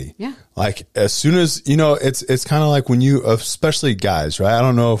identity. Yeah. Like, as soon as, it's kind of like when you, especially guys, right? I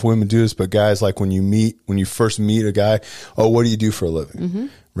don't know if women do this, but guys, like when you first meet a guy, oh, what do you do for a living?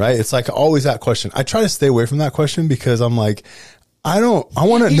 Right? It's like always that question. I try to stay away from that question because I'm like, I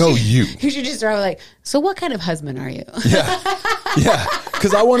want to know you. You should just start like, so what kind of husband are you? Yeah. Yeah.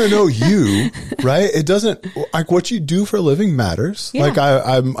 Cause I want to know you, right? It doesn't, like, what you do for a living matters. Yeah. Like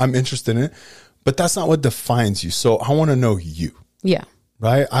I'm interested in it, but that's not what defines you. So I want to know you. Yeah.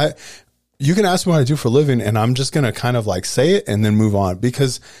 Right. You can ask me what I do for a living and I'm just going to kind of like say it and then move on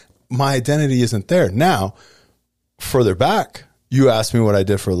because my identity isn't there. Now, further back, you asked me what I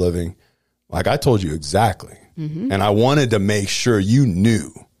did for a living. Like, I told you exactly. And I wanted to make sure you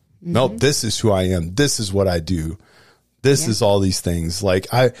knew, nope, this is who I am. This is what I do. This is all these things. Like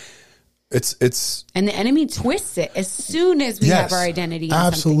it's. And the enemy twists it as soon as we have our identity in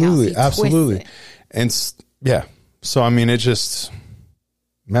absolutely, something else. Absolutely. And yeah. So, I mean, it just,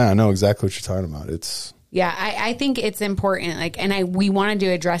 man, I know exactly what you're talking about. It's. Yeah, I think it's important. Like, and we wanted to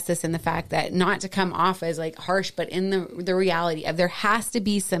address this in the fact that not to come off as like harsh, but in the reality of there has to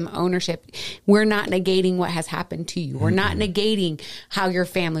be some ownership. We're not negating what has happened to you. We're not negating how your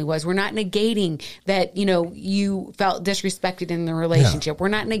family was. We're not negating that, you felt disrespected in the relationship. We're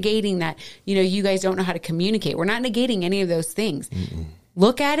not negating that, you guys don't know how to communicate. We're not negating any of those things.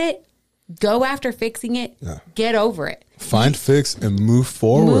 Look at it. Go after fixing it. Yeah. Get over it. Find fix and move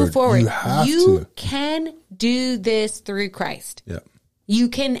forward. You have you can do this through Christ. Yeah. You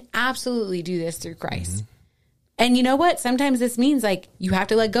can absolutely do this through Christ. And you know what? Sometimes this means like you have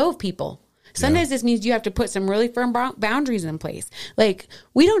to let go of people. Sometimes this means you have to put some really firm boundaries in place. Like,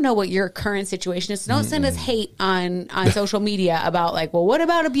 we don't know what your current situation is. So don't send us hate on social media about like, well, what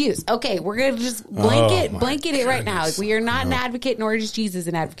about abuse? Okay, we're going to just blanket it right now. Like, we are not an advocate, nor is Jesus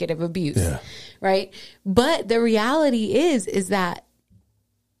an advocate of abuse. Yeah. Right? But the reality is that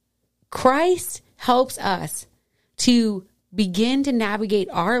Christ helps us to begin to navigate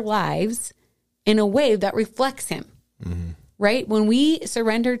our lives in a way that reflects him. Right? When we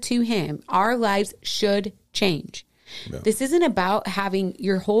surrender to him, our lives should change. Yeah. This isn't about having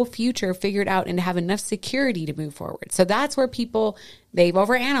your whole future figured out and to have enough security to move forward. So that's where people, they've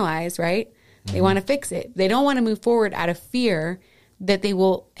overanalyzed, right? They want to fix it. They don't want to move forward out of fear that they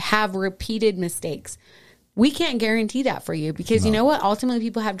will have repeated mistakes. We can't guarantee that for you because you know what? Ultimately,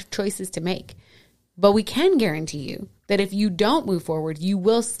 people have choices to make. But we can guarantee you that if you don't move forward, you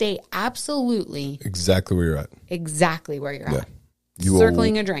will stay absolutely exactly where you're at. Exactly where you're at. You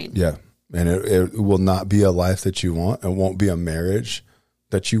circling a drain. Yeah. And it will not be a life that you want. It won't be a marriage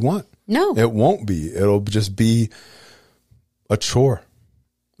that you want. No. It won't be. It'll just be a chore.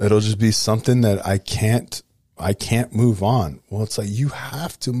 It'll just be something that I can't move on. Well, it's like, you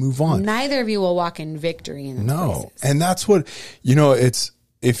have to move on. Neither of you will walk in victory in those places. And that's what, it's,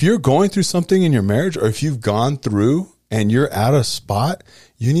 if you're going through something in your marriage, or if you've gone through and you're at a spot,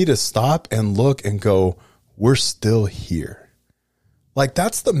 you need to stop and look and go, we're still here. Like,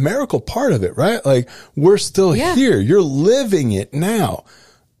 that's the miracle part of it, right? Like, we're still here. You're living it now.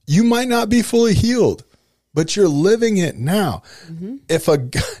 You might not be fully healed, but you're living it now. If a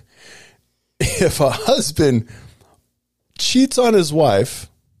husband cheats on his wife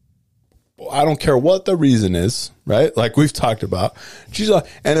I don't care what the reason is, right? Like we've talked about. She's like,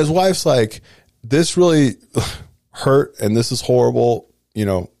 and his wife's like, this really hurt and this is horrible. You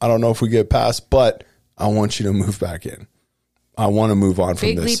know, I don't know if we get past, but I want you to move back in. I want to move on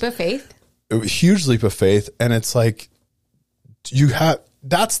from this. Big leap of faith. A huge leap of faith. And it's like,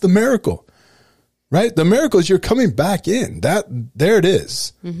 that's the miracle, right? The miracle is you're coming back in. There it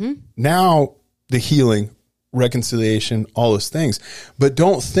is. Mm-hmm. Now the healing, reconciliation, all those things. But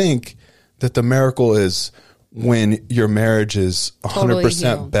don't think that the miracle is when your marriage is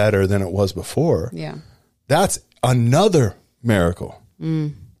 100% better than it was before. Yeah. That's another miracle.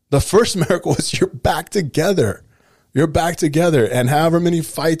 The first miracle is you're back together. You're back together, and however many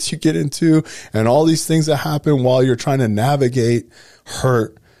fights you get into and all these things that happen while you're trying to navigate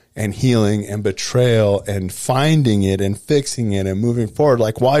hurt and healing and betrayal and finding it and fixing it and moving forward.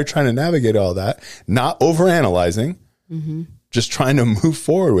 Like while you're trying to navigate all that, not overanalyzing, just trying to move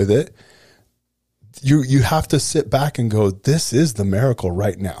forward with it. You have to sit back and go, this is the miracle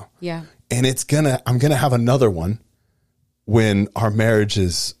right now. Yeah. And I'm going to have another one when our marriage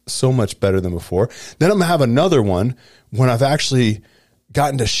is so much better than before. Then I'm going to have another one when I've actually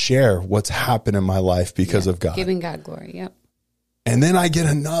gotten to share what's happened in my life because of God. Giving God glory. Yep. And then I get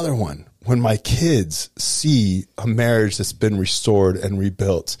another one when my kids see a marriage that's been restored and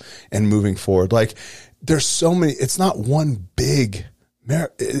rebuilt and moving forward. Like there's so many, it's not one big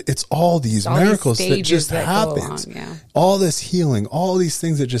it's all these miracles that just happens. Yeah. All this healing, all these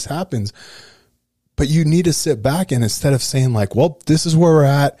things that just happens. But you need to sit back and instead of saying like, well, this is where we're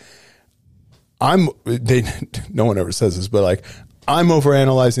at. No one ever says this, but like, I'm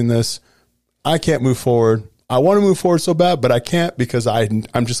overanalyzing this. I can't move forward. I want to move forward so bad, but I can't because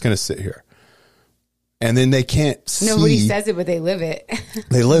I'm just going to sit here. And then they can't see. Nobody says it, but they live it.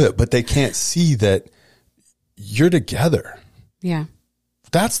 They live it, but they can't see that you're together. Yeah.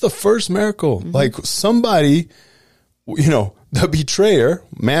 That's the first miracle. Like somebody, the betrayer,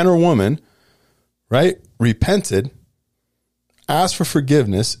 man or woman, right? Repented, asked for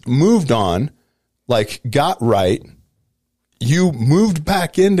forgiveness, moved on, like got right. You moved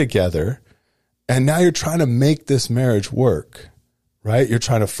back in together and now you're trying to make this marriage work, right? You're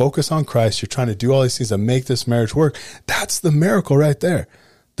trying to focus on Christ. You're trying to do all these things to make this marriage work. That's the miracle right there.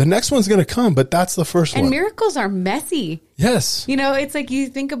 The next one's going to come, but that's the first one. And miracles are messy. Yes. It's like you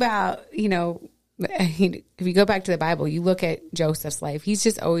think about, if you go back to the Bible, you look at Joseph's life. He's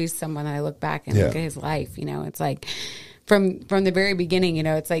just always someone that I look back and look at his life. It's like from the very beginning,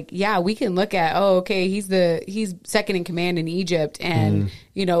 it's like, yeah, we can look at, he's second in command in Egypt and,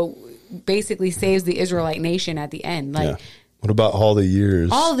 basically saves the Israelite nation at the end. Like, what about all the years?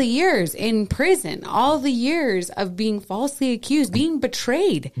 All the years in prison, all the years of being falsely accused, being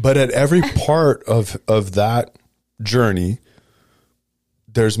betrayed. But at every part of that journey,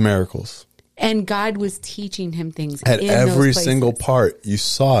 there's miracles. And God was teaching him things at every single part. You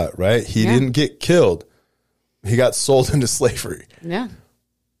saw it, right? He didn't get killed. He got sold into slavery. Yeah.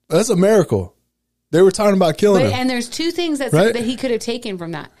 That's a miracle. They were talking about killing him. And there's two things that he could have taken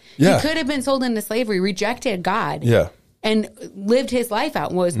from that. Yeah. He could have been sold into slavery, rejected God. Yeah. And lived his life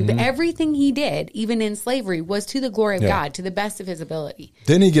out. Everything he did, even in slavery, was to the glory of God, to the best of his ability.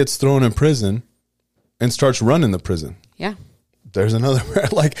 Then he gets thrown in prison and starts running the prison. Yeah. There's another,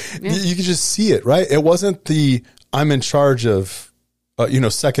 you can just see it, right? It wasn't I'm in charge of,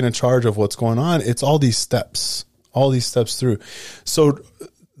 second in charge of what's going on. It's all these steps through. So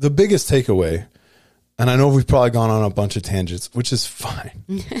the biggest takeaway, and I know we've probably gone on a bunch of tangents, which is fine.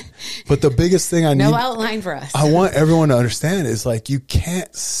 But the biggest thing no outline for us. I want everyone to understand is like, you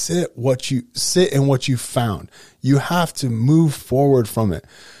can't sit in what you found. You have to move forward from it.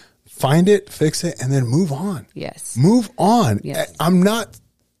 Find it, fix it, and then move on. Yes. Move on. Yes.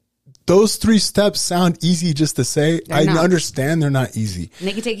 Those 3 steps sound easy just to say. I understand they're not easy. And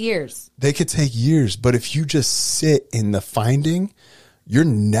they could take years. They could take years. But if you just sit in the finding, you're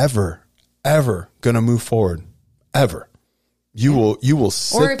never, ever going to move forward. Ever. You will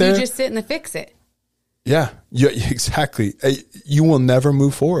sit there. Or if you just sit in the fix it. Yeah, exactly. You will never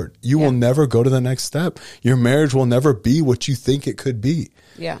move forward. You will never go to the next step. Your marriage will never be what you think it could be.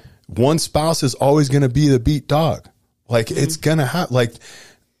 Yeah. One spouse is always going to be the beat dog. Like it's going to happen. Like,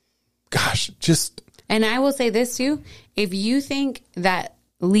 gosh, just. And I will say this too. If you think that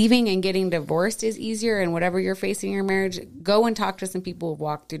leaving and getting divorced is easier and whatever you're facing in your marriage, go and talk to some people who've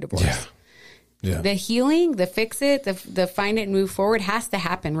walked through divorce. Yeah. Yeah. The healing, the fix it, the find it and move forward has to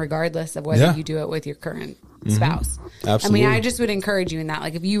happen regardless of whether you do it with your current spouse. Absolutely. I mean, I just would encourage you in that.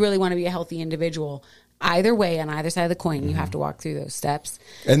 Like if you really want to be a healthy individual, either way, on either side of the coin, you have to walk through those steps.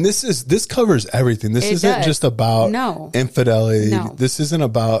 And this covers everything. This isn't just about infidelity. No. This isn't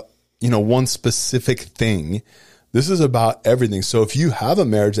about one specific thing. This is about everything. So if you have a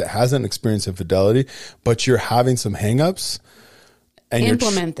marriage that hasn't experienced infidelity, but you're having some hangups, and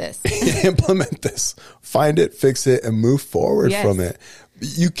implement this. Implement this. Find it, fix it, and move forward from it.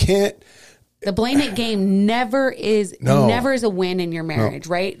 You can't. The blame it game never is a win in your marriage,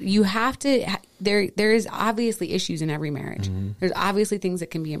 right? You have to. There is obviously issues in every marriage. There's obviously things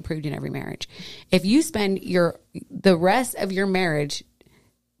that can be improved in every marriage. If you spend the rest of your marriage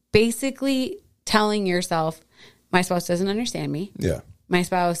basically telling yourself, my spouse doesn't understand me. Yeah. My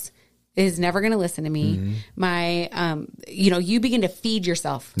spouse is never going to listen to me. My, you begin to feed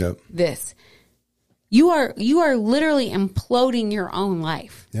yourself this. You are literally imploding your own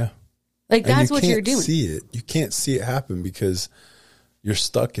life. Yeah. Like that's what you're doing. You can't see it happen because you're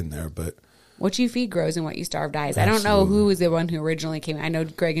stuck in there, but what you feed grows and what you starve dies. Absolutely. I don't know who was the one who originally came. I know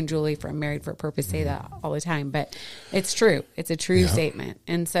Greg and Julie from Married for a Purpose say that all the time, but it's true. It's a true statement.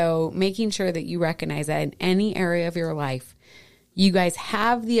 And so making sure that you recognize that in any area of your life, you guys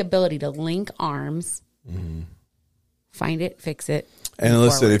have the ability to link arms, find it, fix it. And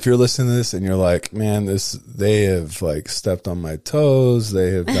listen, if you're listening to this and you're like, man, they have like stepped on my toes, they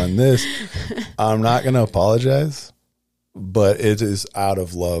have done this, I'm not going to apologize, but it is out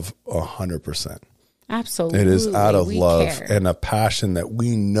of love 100%. Absolutely. It is out of love and a passion that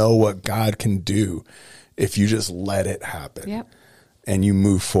we know what God can do if you just let it happen and you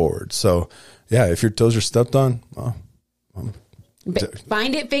move forward. So yeah, if your toes are stepped on, well,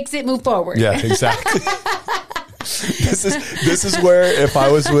 find it, fix it, move forward. Yeah, exactly. This is where if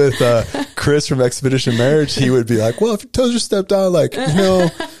I was with Chris from Expedition Marriage, he would be like, well, if your toes are stepped on, like,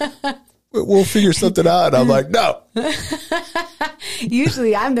 we'll figure something out. And I'm like, no.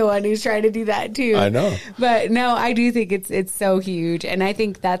 Usually I'm the one who's trying to do that too. I know. But no, I do think it's so huge. And I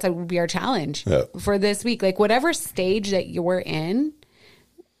think that's what would be our challenge for this week. Like whatever stage that you're in,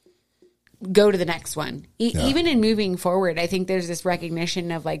 go to the next one. Even in moving forward, I think there's this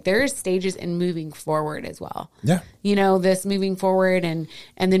recognition of like there's stages in moving forward as well. Yeah. This moving forward and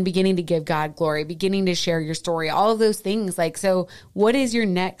then beginning to give God glory, beginning to share your story, all of those things. Like, so what is your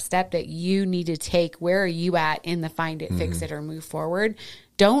next step that you need to take? Where are you at in the find it, fix it, or move forward?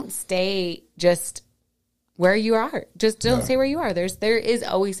 Don't stay just where you are. Just don't stay where you are. There is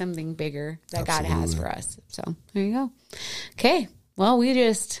always something bigger that God has for us. So there you go. Okay. Well, we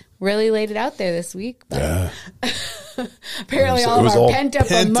just really laid it out there this week. But apparently all of our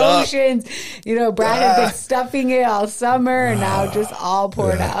pent-up emotions, Brad has been stuffing it all summer and now just all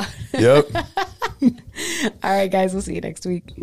poured out. Yep. All right, guys, we'll see you next week.